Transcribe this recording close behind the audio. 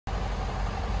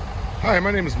Hi,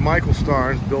 my name is Michael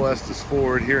Starnes, Bill Estes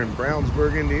Ford here in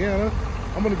Brownsburg, Indiana.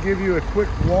 I'm going to give you a quick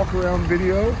walk around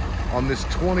video on this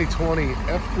 2020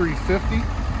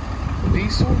 F350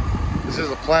 diesel. This is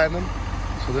a Platinum,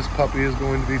 so this puppy is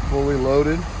going to be fully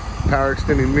loaded. Power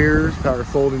extending mirrors, power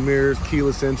folding mirrors,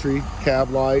 keyless entry,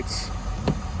 cab lights,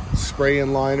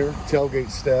 spray-in liner, tailgate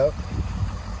step.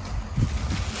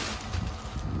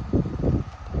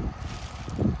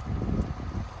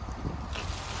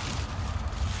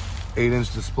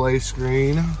 Eight-inch display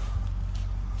screen.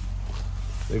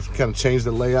 They've kind of changed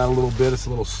the layout a little bit. It's a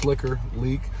little slicker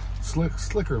look.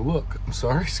 I'm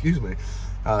sorry, excuse me.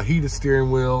 Heated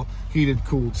steering wheel, heated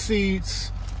cooled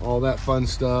seats, all that fun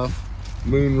stuff.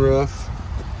 Moonroof,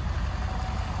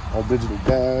 all digital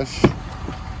dash.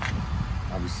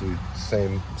 Obviously,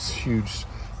 same huge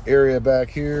area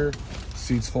back here.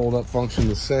 Seats fold up, function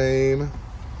the same.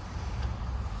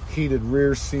 Heated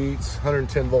rear seats,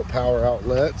 110 volt power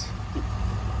outlet.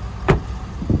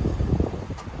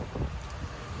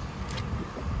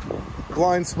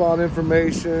 Blind spot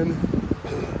information,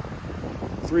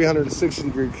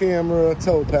 360-degree camera,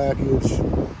 tow package,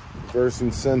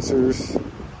 reversing sensors,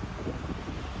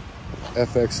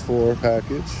 FX4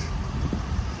 package,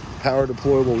 power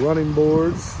deployable running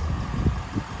boards,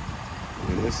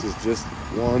 and this is just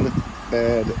one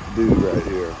bad dude right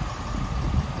here.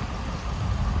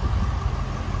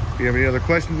 If you have any other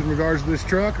questions in regards to this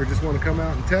truck, or just want to come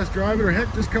out and test drive it, or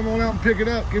heck, just come on out and pick it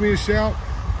up, give me a shout.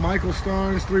 Michael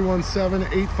Starnes,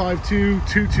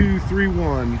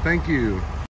 317-852-2231. Thank you.